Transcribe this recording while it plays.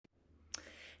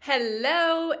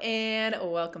Hello and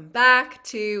welcome back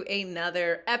to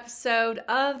another episode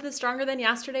of the Stronger Than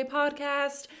Yesterday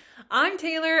podcast. I'm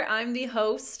Taylor. I'm the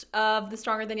host of the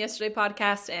Stronger Than Yesterday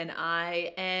podcast, and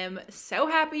I am so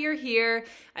happy you're here.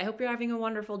 I hope you're having a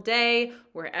wonderful day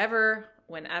whenever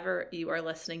you are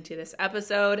listening to this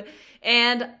episode.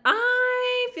 And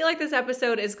I feel like this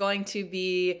episode is going to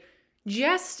be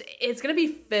it's going to be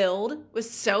filled with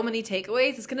so many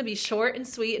takeaways. It's going to be short and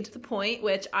sweet and to the point,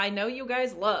 which I know you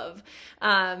guys love.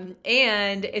 And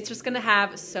it's just going to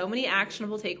have so many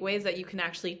actionable takeaways that you can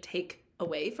actually take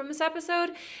away from this episode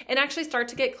and actually start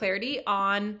to get clarity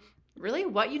on really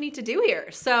what you need to do here.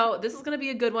 So this is going to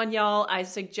be a good one, y'all. I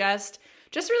suggest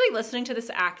just really listening to this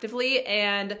actively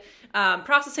and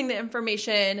processing the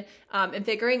information and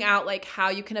figuring out like how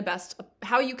you can best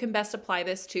apply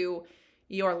this to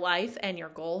your life and your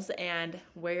goals and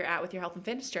where you're at with your health and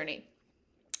fitness journey.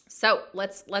 So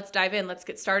let's dive in. Let's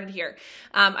get started here.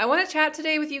 I want to chat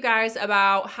today with you guys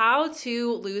about how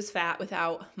to lose fat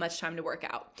without much time to work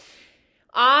out.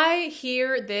 I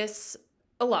hear this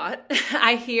a lot.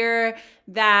 I hear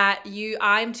that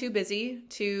I'm too busy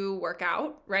to work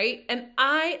out, right? And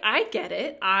I get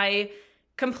it. I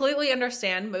completely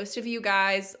understand. Most of you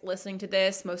guys listening to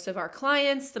this, most of our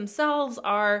clients themselves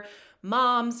are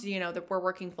moms, that we're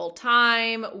working full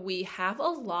time. We have a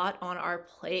lot on our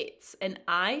plates, and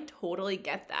I totally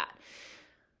get that.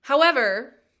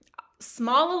 However,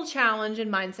 small little challenge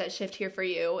and mindset shift here for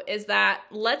you is that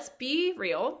let's be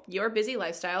real. Your busy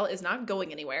lifestyle is not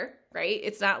going anywhere, right?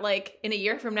 It's not like in a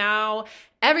year from now,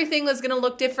 everything is going to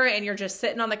look different and you're just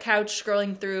sitting on the couch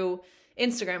scrolling through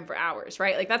Instagram for hours,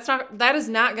 right? Like that is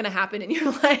not going to happen in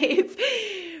your life.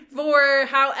 For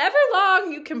however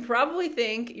long you can probably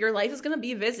think your life is going to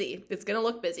be busy. It's going to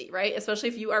look busy, right? Especially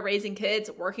if you are raising kids,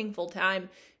 working full time,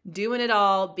 doing it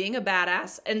all, being a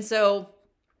badass. And so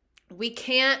we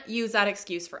can't use that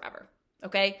excuse forever,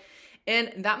 okay?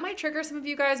 And that might trigger some of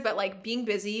you guys, but like being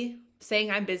busy,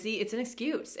 saying I'm busy, it's an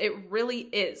excuse. It really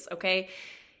is, okay?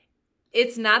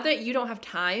 It's not that you don't have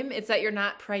time. It's that you're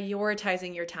not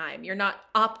prioritizing your time. You're not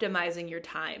optimizing your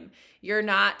time. You're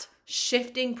not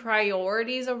shifting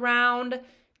priorities around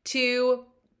to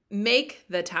make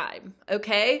the time,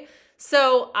 okay?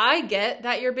 So I get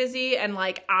that you're busy and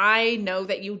like I know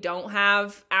that you don't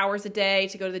have hours a day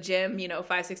to go to the gym,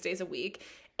 5-6 days a week.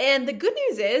 And the good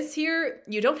news is here,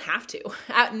 you don't have to.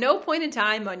 At no point in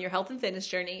time on your health and fitness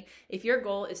journey, if your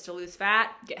goal is to lose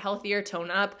fat, get healthier,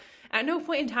 tone up, at no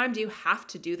point in time do you have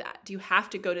to do that. Do you have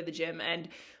to go to the gym and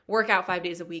work out 5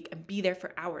 days a week and be there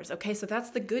for hours? Okay, so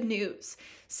that's the good news.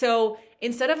 So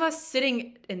instead of us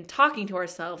sitting and talking to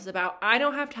ourselves about, I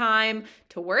don't have time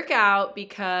to work out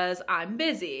because I'm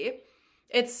busy,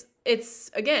 it's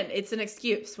an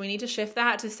excuse. We need to shift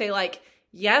that to say like,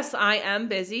 yes, I am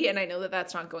busy and I know that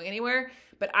that's not going anywhere,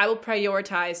 but I will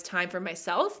prioritize time for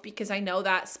myself because I know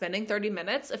that spending 30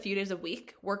 minutes a few days a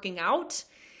week working out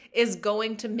is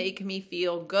going to make me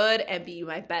feel good and be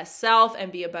my best self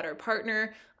and be a better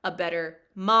partner, a better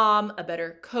mom, a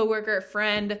better coworker,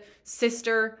 friend,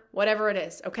 sister, whatever it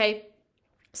is, okay?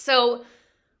 So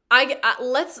I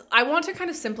want to kind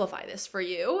of simplify this for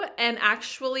you and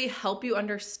actually help you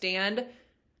understand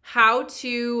how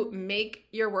to make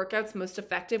your workouts most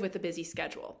effective with a busy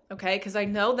schedule, okay? Because I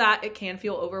know that it can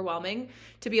feel overwhelming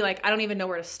to be like, I don't even know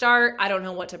where to start. I don't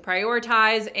know what to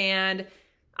prioritize, and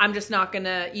I'm just not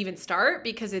gonna even start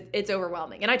because it's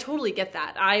overwhelming. And I totally get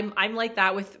that. I'm like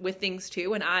that with things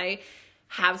too. And I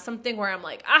have something where I'm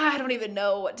like, I don't even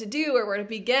know what to do or where to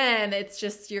begin. It's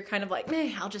just, you're kind of like,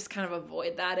 I'll just kind of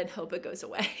avoid that and hope it goes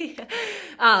away.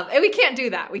 And we can't do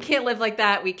that. We can't live like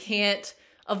that. We can't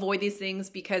avoid these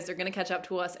things because they're gonna catch up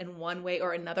to us in one way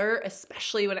or another,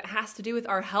 especially when it has to do with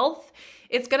our health.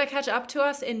 It's gonna catch up to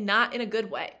us and not in a good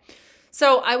way.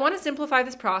 So I want to simplify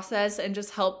this process and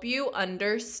just help you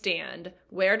understand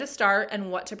where to start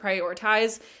and what to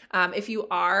prioritize. If you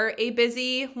are a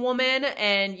busy woman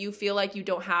and you feel like you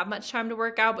don't have much time to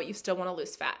work out, but you still want to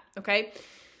lose fat, okay?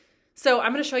 So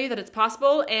I'm going to show you that it's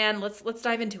possible, and let's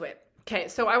dive into it. Okay,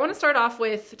 so I want to start off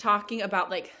with talking about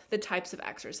like the types of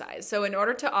exercise. So in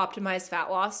order to optimize fat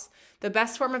loss, the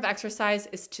best form of exercise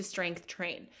is to strength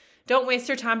train. Don't waste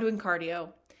your time doing cardio.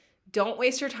 Don't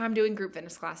waste your time doing group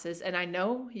fitness classes. And I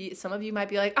know some of you might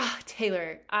be like,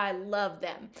 Taylor, I love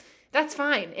them. That's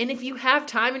fine. And if you have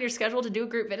time in your schedule to do a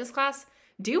group fitness class,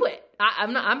 do it.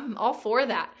 I'm all for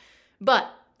that. But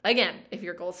again, if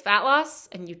your goal is fat loss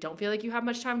and you don't feel like you have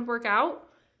much time to work out,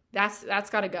 that's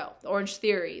got to go. The Orange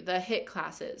Theory, the HIIT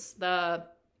classes, the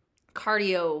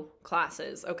cardio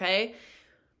classes, okay?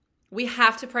 we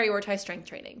have to prioritize strength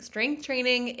training. Strength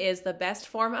training is the best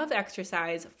form of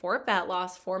exercise for fat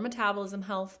loss, for metabolism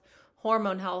health,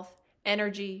 hormone health,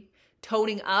 energy,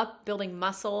 toning up, building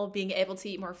muscle, being able to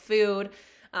eat more food,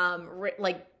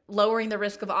 like lowering the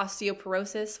risk of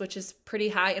osteoporosis, which is pretty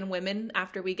high in women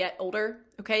after we get older.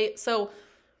 Okay, so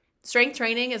strength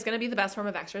training is going to be the best form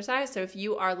of exercise. So if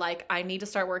you are like, I need to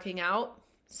start working out,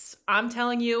 I'm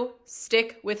telling you,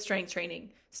 stick with strength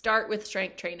training. Start with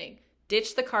strength training.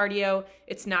 Ditch the cardio.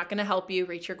 It's not going to help you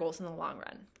reach your goals in the long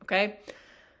run. Okay.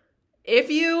 If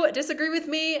you disagree with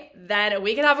me, then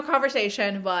we can have a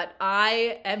conversation, but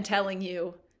I am telling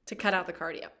you to cut out the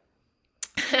cardio.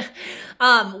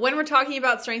 When we're talking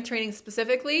about strength training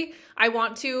specifically, I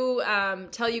want to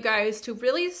tell you guys to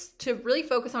really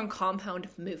focus on compound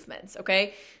movements,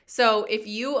 okay? So if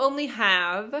you only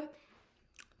have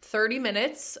 30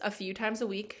 minutes a few times a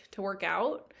week to work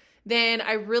out, then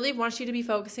I really want you to be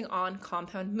focusing on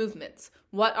compound movements.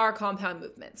 What are compound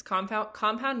movements?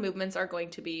 Compound movements are going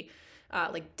to be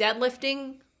like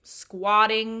deadlifting,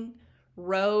 squatting,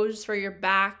 rows for your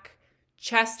back,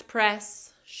 chest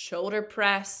press, shoulder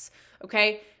press,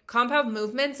 okay? Compound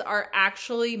movements are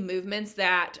actually movements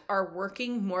that are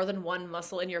working more than one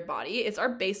muscle in your body. It's our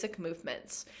basic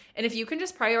movements. And if you can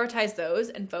just prioritize those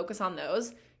and focus on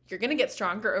those, you're going to get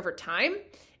stronger over time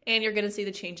and you're going to see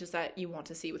the changes that you want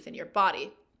to see within your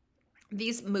body.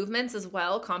 These movements as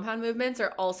well, compound movements,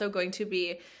 are also going to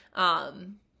be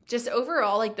just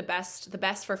overall like the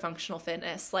best for functional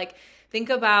fitness. Like think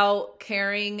about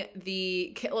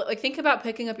think about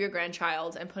picking up your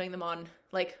grandchild and putting them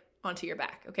onto your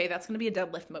back. Okay. That's going to be a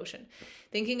deadlift motion.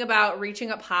 Thinking about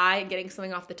reaching up high and getting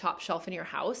something off the top shelf in your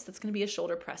house. That's going to be a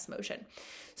shoulder press motion.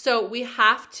 So we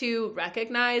have to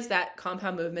recognize that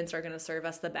compound movements are going to serve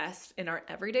us the best in our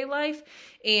everyday life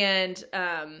and,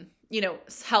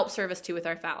 help serve us too with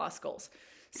our fat loss goals.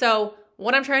 So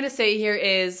what I'm trying to say here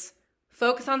is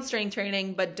focus on strength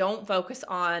training, but don't focus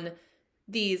on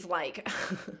these like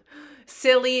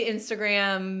silly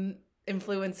Instagram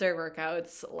influencer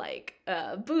workouts like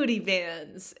booty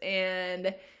bands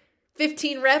and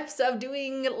 15 reps of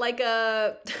doing like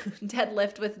a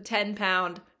deadlift with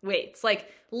 10-pound weights.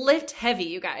 Like lift heavy,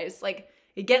 you guys. Like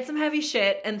you get some heavy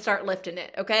shit and start lifting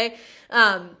it, okay?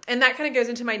 And that kind of goes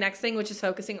into my next thing, which is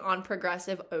focusing on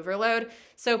progressive overload.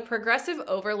 So progressive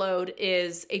overload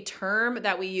is a term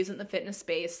that we use in the fitness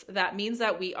space that means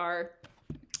that we are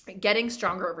getting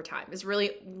stronger over time is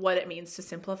really what it means to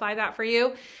simplify that for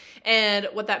you. And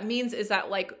what that means is that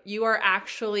like you are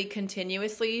actually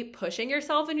continuously pushing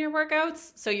yourself in your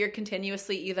workouts. So you're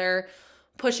continuously either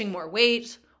pushing more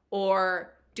weight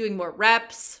or doing more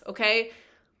reps, okay?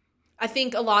 I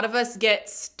think a lot of us get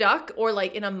stuck or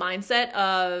like in a mindset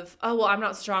of, oh, well, I'm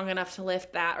not strong enough to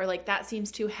lift that, or like that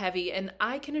seems too heavy. And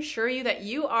I can assure you that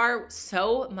you are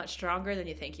so much stronger than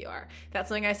you think you are. That's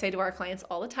something I say to our clients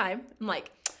all the time. I'm like,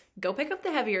 go pick up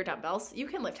the heavier dumbbells. You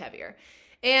can lift heavier.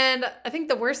 And I think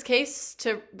the worst case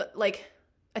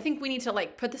I think we need to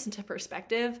like put this into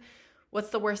perspective.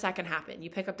 What's the worst that can happen? You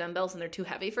pick up dumbbells and they're too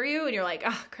heavy for you and you're like,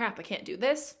 oh crap, I can't do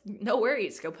this. No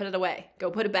worries. Go put it away.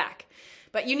 Go put it back.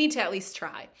 But you need to at least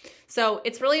try. So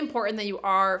it's really important that you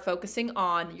are focusing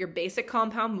on your basic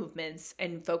compound movements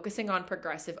and focusing on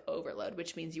progressive overload,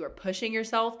 which means you are pushing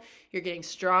yourself, you're getting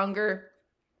stronger,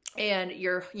 and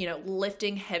you're,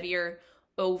 lifting heavier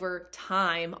over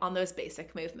time on those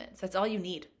basic movements. That's all you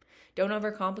need. Don't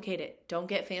overcomplicate it. Don't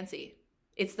get fancy.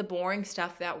 It's the boring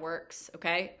stuff that works,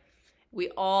 okay?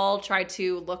 We all try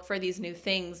to look for these new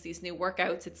things, these new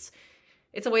workouts.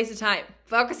 It's a waste of time.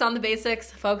 Focus on the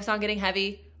basics, focus on getting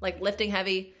heavy, like lifting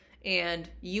heavy, and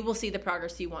you will see the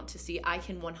progress you want to see. I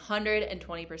can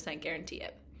 120% guarantee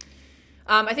it.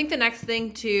 I think the next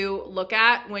thing to look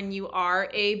at when you are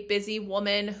a busy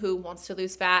woman who wants to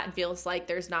lose fat and feels like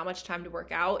there's not much time to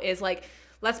work out is like,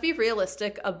 let's be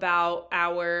realistic about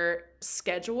our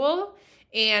schedule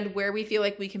and where we feel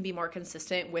like we can be more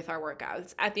consistent with our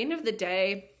workouts. At the end of the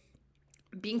day,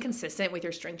 being consistent with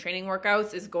your strength training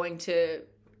workouts is going to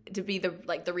be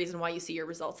the reason why you see your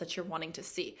results that you're wanting to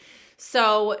see.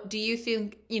 So do you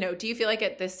feel like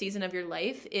at this season of your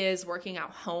life is working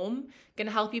out home going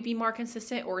to help you be more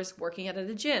consistent, or is working out at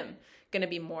a gym going to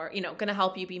be more, going to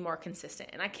help you be more consistent?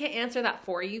 And I can't answer that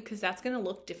for you because that's going to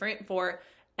look different for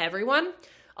everyone.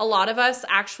 A lot of us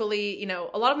actually,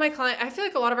 a lot of my clients, I feel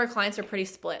like a lot of our clients are pretty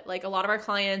split. Like a lot of our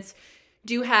clients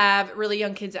do have really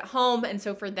young kids at home. And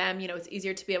so for them, it's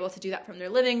easier to be able to do that from their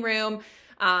living room.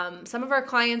 Some of our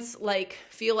clients like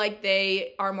feel like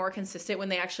they are more consistent when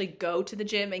they actually go to the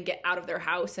gym and get out of their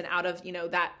house and out of,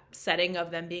 that setting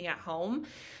of them being at home.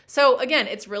 So again,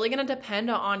 it's really going to depend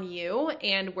on you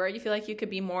and where you feel like you could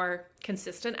be more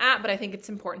consistent at, but I think it's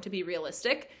important to be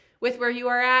realistic with where you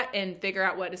are at and figure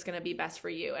out what is going to be best for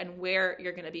you and where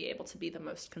you're going to be able to be the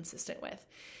most consistent with.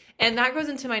 And that goes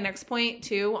into my next point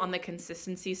too, on the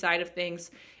consistency side of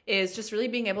things, is just really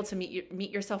being able to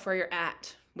meet yourself where you're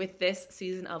at with this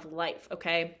season of life,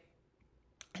 okay?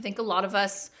 I think a lot of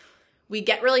us, we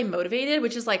get really motivated,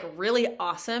 which is like really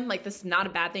awesome. Like this is not a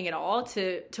bad thing at all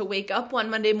to wake up one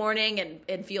Monday morning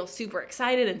and feel super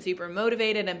excited and super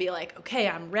motivated and be like, okay,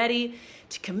 I'm ready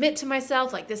to commit to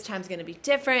myself. Like this time's going to be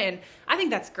different. And I think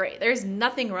that's great. There's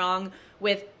nothing wrong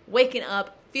with waking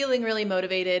up, feeling really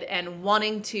motivated and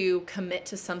wanting to commit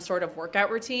to some sort of workout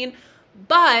routine.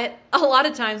 But a lot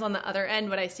of times on the other end,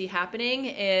 what I see happening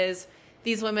is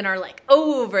these women are like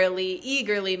overly,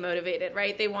 eagerly motivated,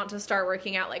 right? They want to start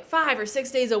working out like 5 or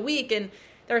 6 days a week and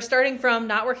they're starting from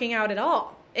not working out at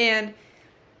all. And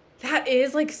that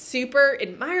is like super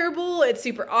admirable. It's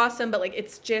super awesome, but like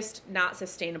it's just not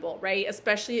sustainable, right?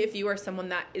 Especially if you are someone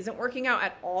that isn't working out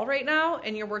at all right now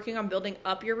and you're working on building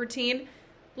up your routine.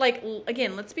 Like,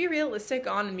 again, let's be realistic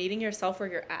on meeting yourself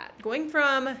where you're at. Going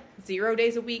from 0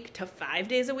 days a week to 5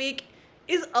 days a week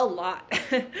is a lot.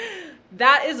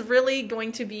 That is really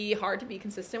going to be hard to be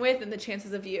consistent with, and the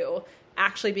chances of you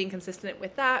actually being consistent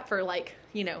with that for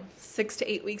 6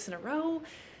 to 8 weeks in a row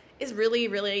is really,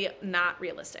 really not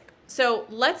realistic. So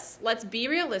let's be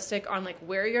realistic on like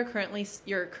where you're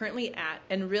currently at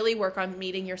and really work on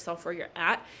meeting yourself where you're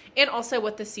at, and also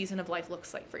what the season of life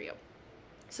looks like for you.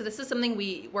 So this is something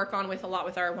we work on with a lot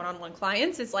with our one-on-one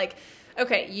clients. It's like,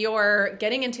 okay, you're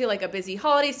getting into like a busy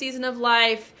holiday season of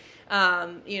life.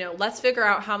 Let's figure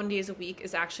out how many days a week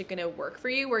is actually going to work for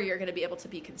you where you're going to be able to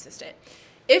be consistent.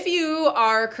 If you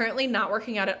are currently not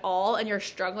working out at all and you're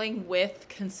struggling with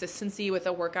consistency with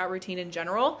a workout routine in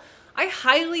general, I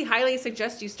highly, highly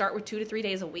suggest you start with 2 to 3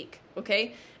 days a week.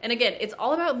 Okay. And again, it's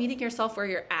all about meeting yourself where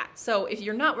you're at. So if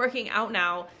you're not working out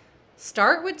now,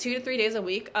 start with 2 to 3 days a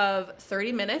week of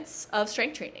 30 minutes of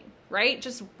strength training, right?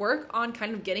 Just work on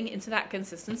kind of getting into that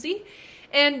consistency.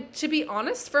 And to be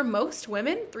honest, for most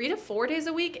women, 3 to 4 days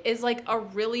a week is like a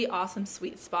really awesome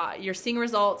sweet spot. You're seeing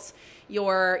results,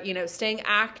 you're, staying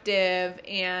active,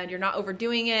 and you're not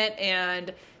overdoing it.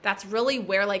 And that's really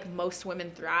where like most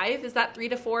women thrive, is that 3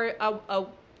 to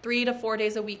 4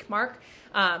 days a week mark.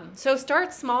 So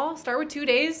start small, start with 2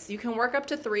 days. You can work up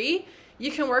to 3,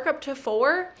 you can work up to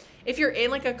 4. If you're in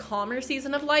like a calmer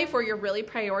season of life where you're really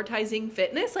prioritizing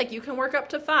fitness, like you can work up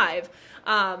to 5.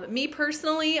 Me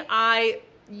personally, I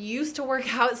used to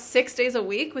work out 6 days a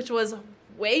week, which was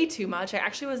way too much. I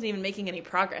actually wasn't even making any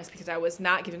progress because I was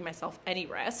not giving myself any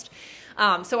rest.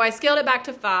 So I scaled it back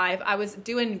to 5. I was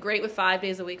doing great with 5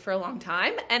 days a week for a long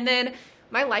time. And then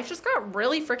my life just got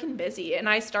really freaking busy. And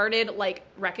I started like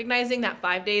recognizing that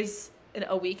 5 days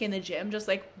a week in the gym just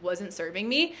like wasn't serving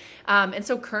me. And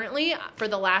so currently for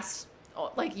the last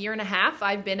like year and a half,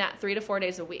 I've been at 3 to 4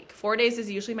 days a week. 4 days is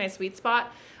usually my sweet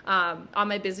spot. On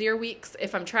my busier weeks,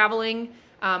 if I'm traveling,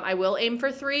 I will aim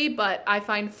for 3, but I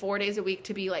find 4 days a week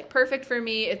to be like perfect for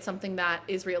me. It's something that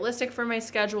is realistic for my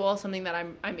schedule, something that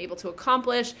I'm able to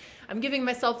accomplish. I'm giving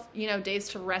myself, days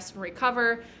to rest and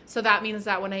recover. So that means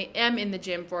that when I am in the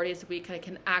gym 4 days a week, I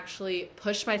can actually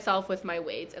push myself with my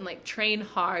weights and like train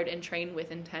hard and train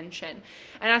with intention.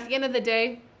 And at the end of the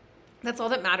day, that's all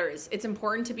that matters. It's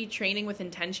important to be training with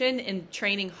intention and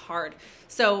training hard.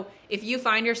 So if you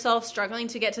find yourself struggling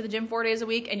to get to the gym 4 days a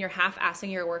week and you're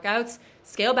half-assing your workouts,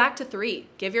 scale back to 3.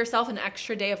 Give yourself an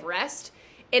extra day of rest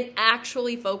and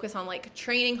actually focus on like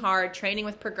training hard, training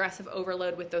with progressive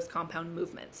overload with those compound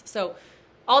movements. So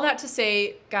all that to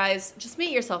say, guys, just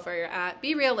meet yourself where you're at.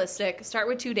 Be realistic. Start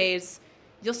with 2 days.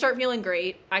 You'll start feeling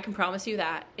great. I can promise you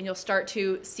that. And you'll start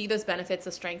to see those benefits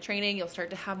of strength training. You'll start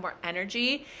to have more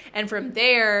energy. And from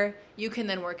there, you can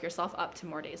then work yourself up to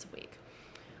more days a week.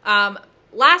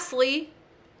 Lastly,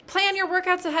 plan your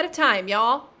workouts ahead of time,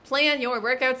 y'all. Plan your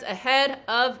workouts ahead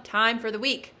of time for the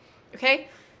week. Okay?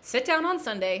 Sit down on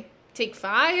Sunday. Take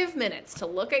 5 minutes to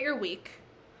look at your week.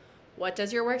 What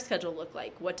does your work schedule look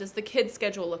like? What does the kids'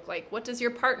 schedule look like? What does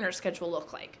your partner's schedule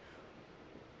look like?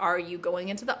 Are you going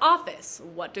into the office?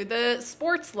 What do the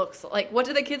sports looks like? What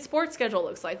do the kids' sports schedule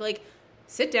looks like? Like,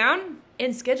 sit down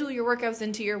and schedule your workouts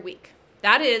into your week.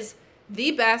 That is the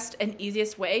best and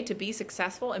easiest way to be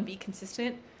successful and be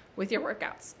consistent with your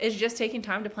workouts, is just taking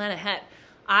time to plan ahead.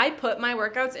 I put my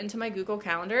workouts into my Google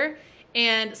Calendar,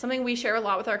 and something we share a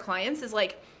lot with our clients is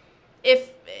like,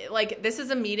 if like this is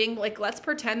a meeting, like let's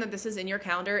pretend that this is in your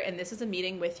calendar and this is a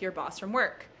meeting with your boss from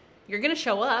work. You're going to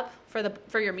show up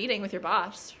for your meeting with your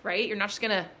boss, right? You're not just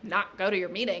going to not go to your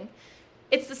meeting.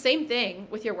 It's the same thing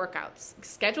with your workouts.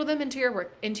 Schedule them into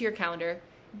your calendar,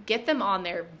 get them on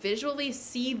there, visually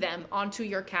see them onto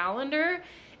your calendar,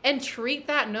 and treat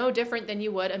that no different than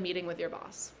you would a meeting with your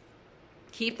boss.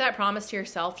 Keep that promise to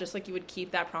yourself just like you would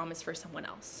keep that promise for someone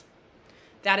else.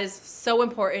 That is so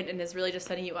important and is really just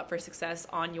setting you up for success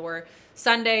on your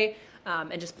Sunday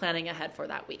and just planning ahead for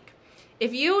that week.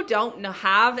 If you don't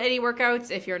have any workouts,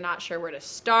 if you're not sure where to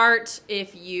start,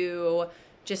 if you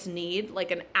just need like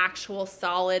an actual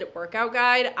solid workout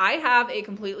guide, I have a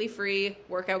completely free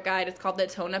workout guide. It's called the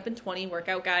Tone Up in 20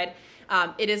 workout guide.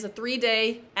 It is a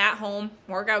 3-day at-home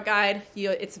workout guide.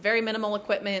 It's very minimal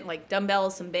equipment like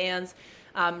dumbbells, some bands.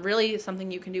 Really something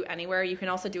you can do anywhere. You can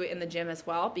also do it in the gym as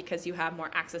well because you have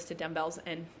more access to dumbbells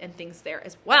and things there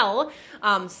as well.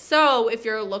 So if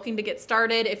you're looking to get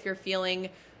started, if you're feeling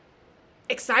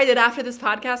excited after this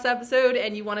podcast episode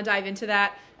and you want to dive into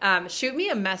that, shoot me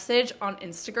a message on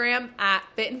Instagram at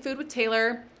Fit and Food with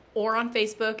Taylor or on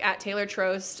Facebook at Taylor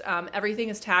Trost. Everything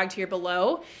is tagged here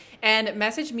below, and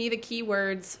message me the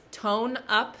keywords Tone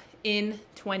Up in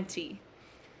 20.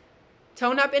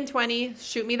 Tone Up in 20,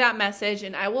 shoot me that message,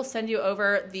 and I will send you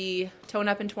over the Tone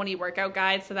Up in 20 workout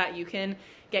guide so that you can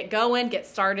get going, get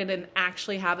started, and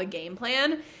actually have a game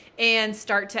plan and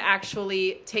start to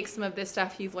actually take some of this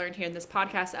stuff you've learned here in this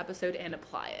podcast episode and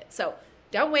apply it. So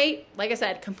don't wait. Like I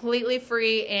said, completely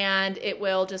free, and it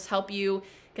will just help you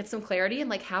get some clarity and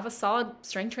like have a solid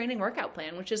strength training workout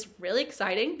plan, which is really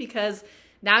exciting because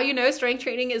now you know strength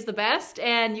training is the best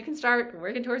and you can start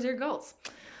working towards your goals.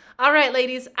 All right,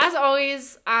 ladies, as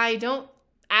always, I don't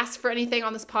ask for anything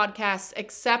on this podcast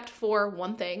except for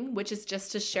one thing, which is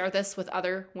just to share this with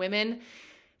other women.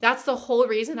 That's the whole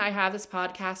reason I have this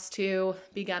podcast to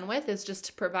begin with, is just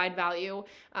to provide value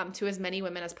to as many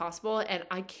women as possible. And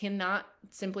I cannot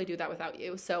simply do that without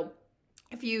you. So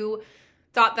if you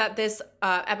thought that this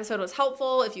episode was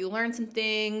helpful, if you learned some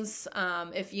things,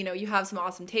 if you have some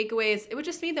awesome takeaways, it would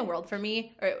just mean the world for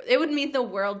me, or it would mean the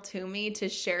world to me to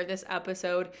share this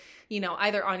episode,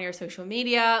 either on your social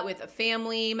media with a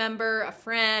family member, a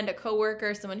friend, a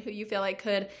coworker, someone who you feel like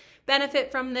could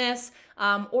benefit from this,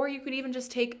 or you could even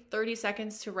just take 30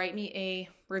 seconds to write me a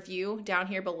review down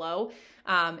here below.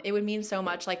 It would mean so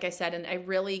much, like I said, and I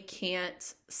really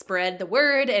can't spread the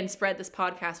word and spread this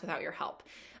podcast without your help.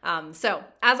 So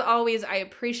as always, I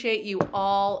appreciate you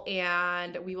all,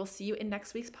 and we will see you in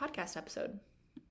next week's podcast episode.